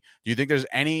Tony. Do you think there's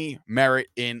any merit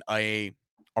in a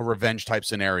revenge type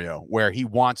scenario where he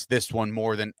wants this one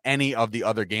more than any of the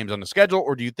other games on the schedule?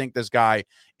 Or do you think this guy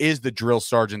is the drill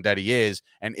sergeant that he is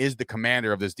and is the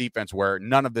commander of this defense where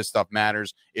none of this stuff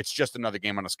matters? It's just another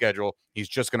game on the schedule. He's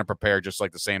just going to prepare just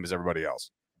like the same as everybody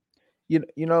else.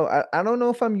 I don't know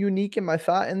if I'm unique in my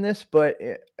thought in this, but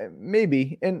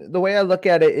maybe. And the way I look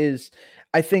at it is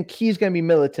I think he's going to be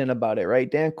militant about it,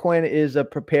 right? Dan Quinn is a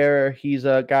preparer. He's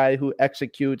a guy who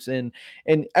executes, and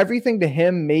everything to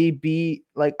him may be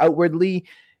like outwardly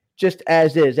just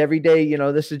as is every day.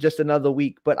 This is just another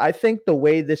week. But I think the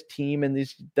way this team and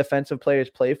these defensive players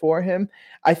play for him,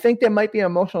 I think there might be an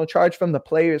emotional charge from the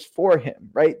players for him,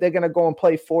 right? They're going to go and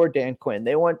play for Dan Quinn.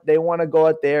 They want to go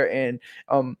out there and,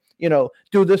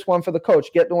 do this one for the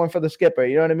coach, get the one for the skipper.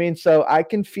 You know what I mean? So I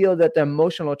can feel that the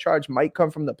emotional charge might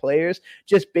come from the players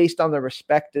just based on the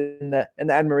respect and the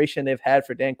admiration they've had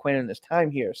for Dan Quinn in his time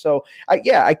here. So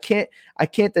I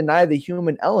can't deny the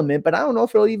human element, but I don't know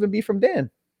if it'll even be from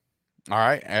Dan. All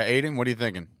right, Aidan, what are you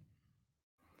thinking?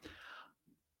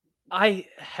 I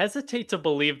hesitate to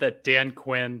believe that Dan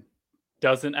Quinn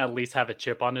doesn't at least have a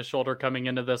chip on his shoulder coming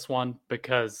into this one,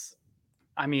 because,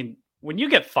 when you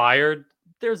get fired,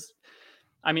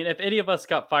 if any of us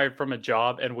got fired from a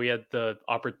job and we had the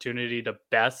opportunity to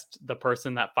best the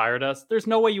person that fired us, there's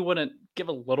no way you wouldn't give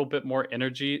a little bit more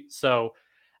energy. So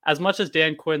as much as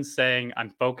Dan Quinn's saying,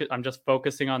 I'm just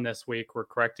focusing on this week, we're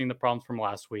correcting the problems from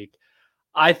last week,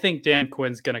 I think Dan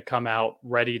Quinn's going to come out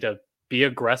ready to be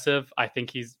aggressive. I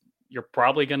think you're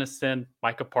probably going to send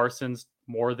Micah Parsons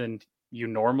more than you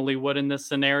normally would in this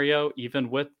scenario, even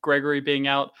with Gregory being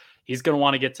out. He's going to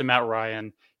want to get to Matt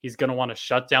Ryan. He's going to want to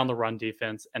shut down the run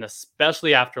defense. And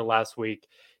especially after last week,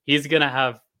 he's going to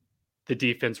have the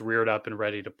defense reared up and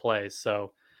ready to play.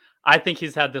 So I think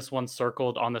he's had this one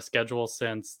circled on the schedule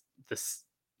since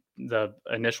the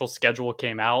initial schedule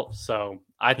came out. So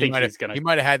I think he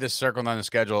might have had this circled on the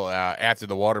schedule after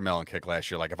the watermelon kick last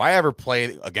year. Like, if I ever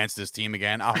play against this team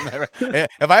again,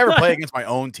 if I ever play against my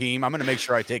own team, I'm going to make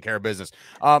sure I take care of business.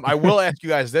 I will ask you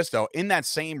guys this, though, in that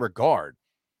same regard.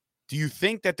 Do you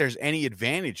think that there's any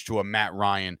advantage to a Matt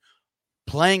Ryan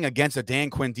playing against a Dan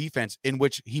Quinn defense in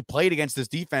which he played against this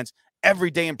defense every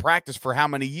day in practice for how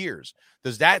many years?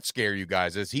 Does that scare you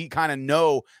guys? Does he kind of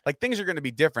know, like, things are going to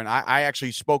be different? I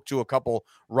actually spoke to a couple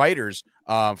writers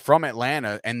from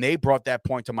Atlanta, and they brought that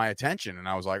point to my attention. And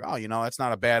I was like, oh, that's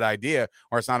not a bad idea,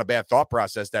 or it's not a bad thought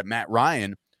process that Matt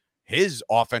Ryan, his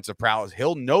offensive prowess,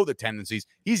 he'll know the tendencies.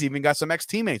 He's even got some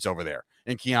ex-teammates over there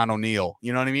in Keanu O'Neal.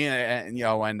 You know what I mean?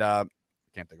 And I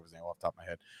can't think of his name off the top of my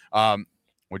head.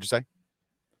 What'd you say?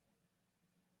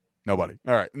 Nobody.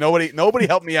 All right. Nobody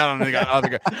helped me out on the other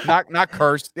guy. Not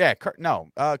Cursed. Yeah. No.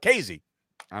 KZ.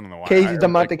 I don't know why. KZ,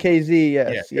 DeMonte KZ.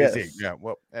 Yes. Yeah. KZ. Yeah.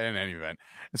 Well, in any event,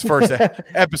 it's first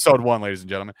episode 1, ladies and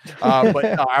gentlemen. But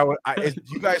no, do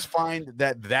you guys find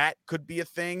that could be a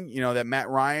thing? That Matt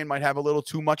Ryan might have a little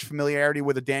too much familiarity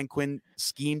with a Dan Quinn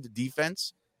schemed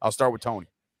defense? I'll start with Tony.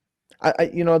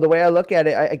 The way I look at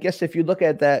it, I guess if you look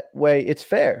at it that way, it's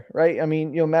fair, right?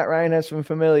 Matt Ryan has some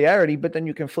familiarity, but then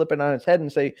you can flip it on its head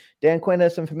and say Dan Quinn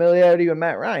has some familiarity with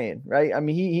Matt Ryan, right?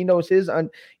 He knows the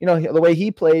way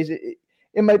he plays.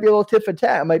 It might be a little tit for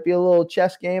tat. It might be a little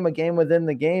chess game, a game within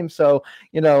the game. So,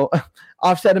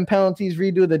 offset and penalties,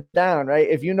 redo the down, right?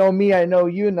 If you know me, I know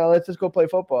you. Now let's just go play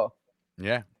football.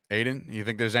 Yeah. Aidan, you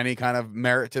think there's any kind of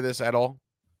merit to this at all?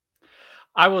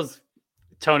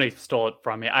 Tony stole it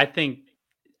from me. I think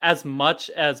as much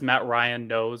as Matt Ryan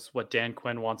knows what Dan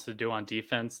Quinn wants to do on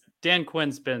defense, Dan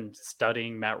Quinn's been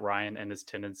studying Matt Ryan and his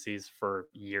tendencies for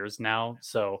years now.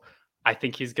 So I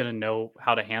think he's going to know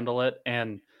how to handle it.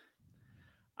 And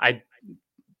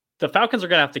the Falcons are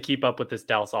going to have to keep up with this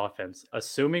Dallas offense.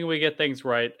 Assuming we get things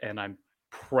right, and I'm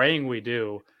praying we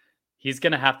do, he's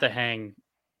going to have to hang,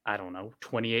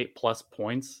 28 plus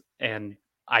points. And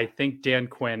I think Dan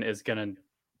Quinn is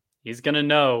he's going to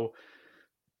know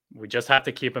we just have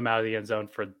to keep him out of the end zone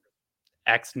for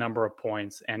X number of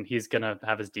points, and he's going to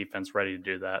have his defense ready to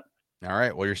do that. All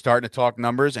right. Well, you're starting to talk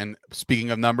numbers. And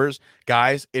speaking of numbers,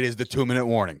 guys, it is the 2-minute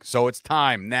warning. So it's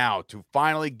time now to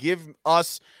finally give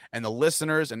us and the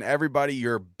listeners and everybody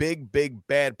your big, big,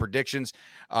 bad predictions.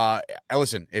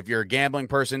 Listen, if you're a gambling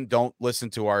person, don't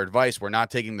listen to our advice. We're not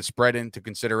taking the spread into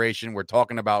consideration. We're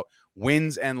talking about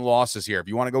wins and losses here. If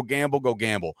you want to go gamble, go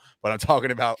gamble. But I'm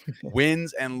talking about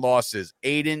wins and losses.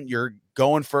 Aidan, you're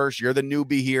going first. You're the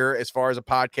newbie here as far as a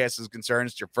podcast is concerned.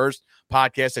 It's your first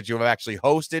podcast that you have actually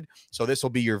hosted. So this will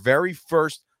be your very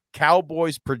first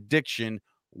Cowboys prediction.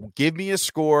 Give me a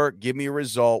score. Give me a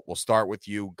result. We'll start with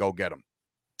you. Go get them.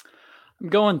 I'm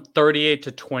going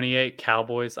 38-28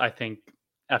 Cowboys. I think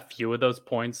a few of those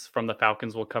points from the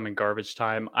Falcons will come in garbage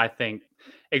time. I think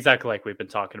exactly like we've been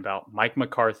talking about, Mike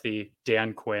McCarthy,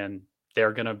 Dan Quinn,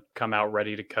 they're going to come out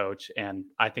ready to coach. And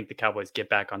I think the Cowboys get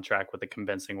back on track with a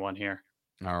convincing one here.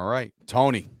 All right.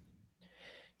 Tony.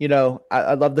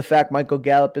 I love the fact Michael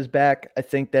Gallup is back. I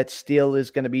think that Steele is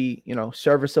going to be,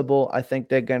 serviceable. I think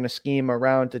they're going to scheme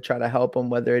around to try to help him,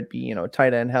 whether it be,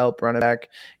 tight end help, running back,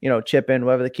 chip in,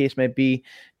 whatever the case may be.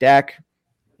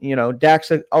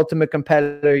 Dak's an ultimate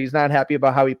competitor. He's not happy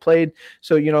about how he played.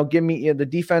 So, give me the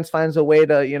defense finds a way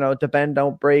to bend,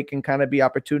 don't break, and kind of be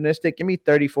opportunistic. Give me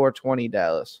 34-20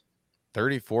 Dallas.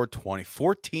 34-20,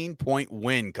 14-point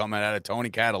win coming out of Tony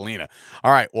Catalina.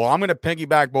 All right, well, I'm going to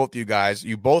piggyback both of you guys.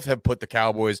 You both have put the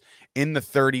Cowboys in the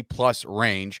 30-plus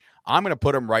range. I'm going to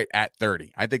put them right at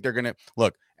 30. I think they're going to –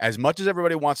 look, as much as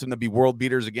everybody wants them to be world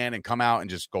beaters again and come out and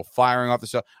just go firing off the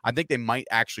stuff, I think they might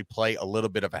actually play a little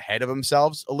bit of ahead of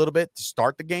themselves a little bit to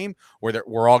start the game where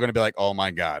we're all going to be like, oh, my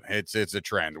God, it's a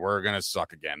trend. We're going to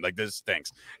suck again. Like, this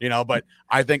stinks, But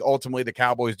I think ultimately the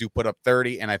Cowboys do put up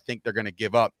 30, and I think they're going to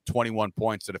give up 21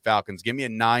 points to the Falcons. Give me a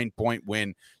 9-point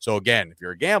win. So, again, if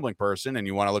you're a gambling person and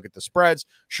you want to look at the spreads,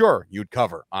 sure, you'd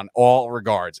cover on all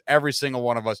regards. Every single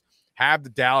one of us have the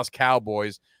Dallas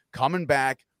Cowboys coming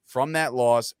back from that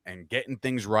loss and getting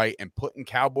things right and putting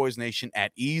Cowboys Nation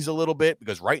at ease a little bit,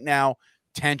 because right now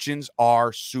tensions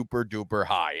are super duper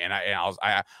high. And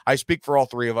I speak for all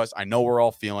three of us. I know we're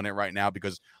all feeling it right now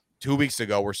because 2 weeks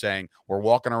ago we're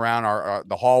walking around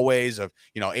the hallways of,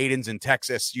 Aidan's in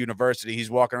Texas University.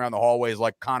 He's walking around the hallways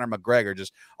like Conor McGregor,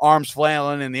 just arms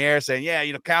flailing in the air saying, yeah,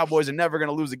 Cowboys are never going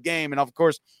to lose a game. And of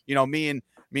course, me and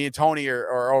Tony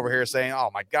are over here saying, oh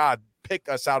my God, pick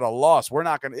us out a loss. We're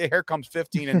not going to, here comes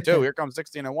 15-2. Here comes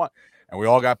 16-1. And we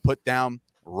all got put down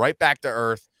right back to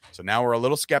earth. So now we're a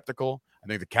little skeptical. I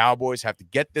think the Cowboys have to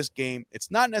get this game.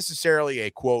 It's not necessarily a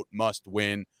quote must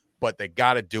win, but they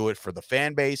got to do it for the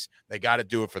fan base. They got to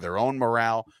do it for their own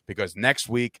morale, because next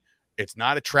week it's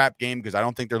not a trap game, because I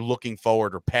don't think they're looking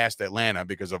forward or past Atlanta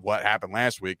because of what happened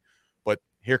last week. But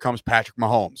here comes Patrick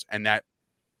Mahomes and that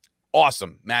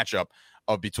awesome matchup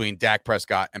of between Dak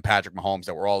Prescott and Patrick Mahomes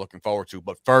that we're all looking forward to.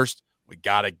 But first, we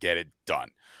got to get it done.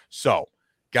 So,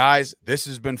 guys, this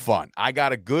has been fun. I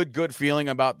got a good feeling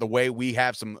about the way we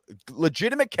have some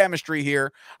legitimate chemistry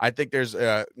here. I think there's,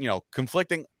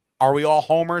 conflicting. Are we all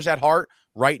homers at heart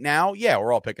right now? Yeah,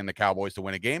 we're all picking the Cowboys to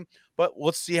win a game. But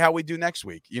let's see how we do next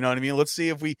week. You know what I mean? Let's see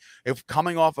if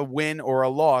coming off a win or a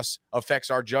loss affects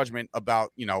our judgment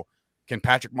about, can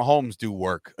Patrick Mahomes do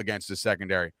work against the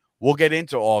secondary? We'll get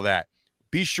into all that.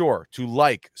 Be sure to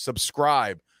like,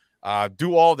 subscribe,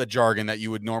 do all the jargon that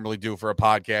you would normally do for a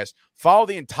podcast. Follow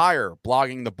the entire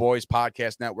Blogging the Boys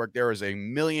podcast network. There is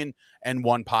 1,000,001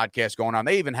 podcasts going on.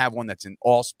 They even have one that's in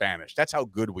all Spanish. That's how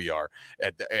good we are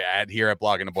at here at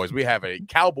Blogging the Boys. We have a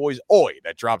Cowboys Oi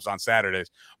that drops on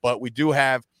Saturdays, but we do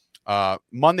have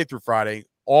Monday through Friday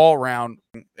all around.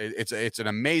 It's an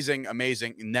amazing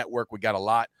network. We got a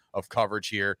lot of coverage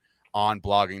here on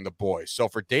Blogging the Boys. So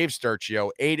for Dave Sturchio,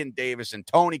 Aidan Davis, and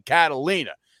Tony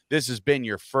Catalina, this has been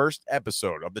your first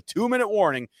episode of the 2-Minute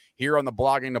Warning here on the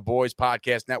Blogging the Boys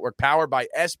podcast network, powered by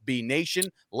SB Nation.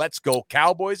 Let's go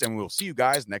Cowboys, and we'll see you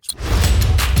guys next week.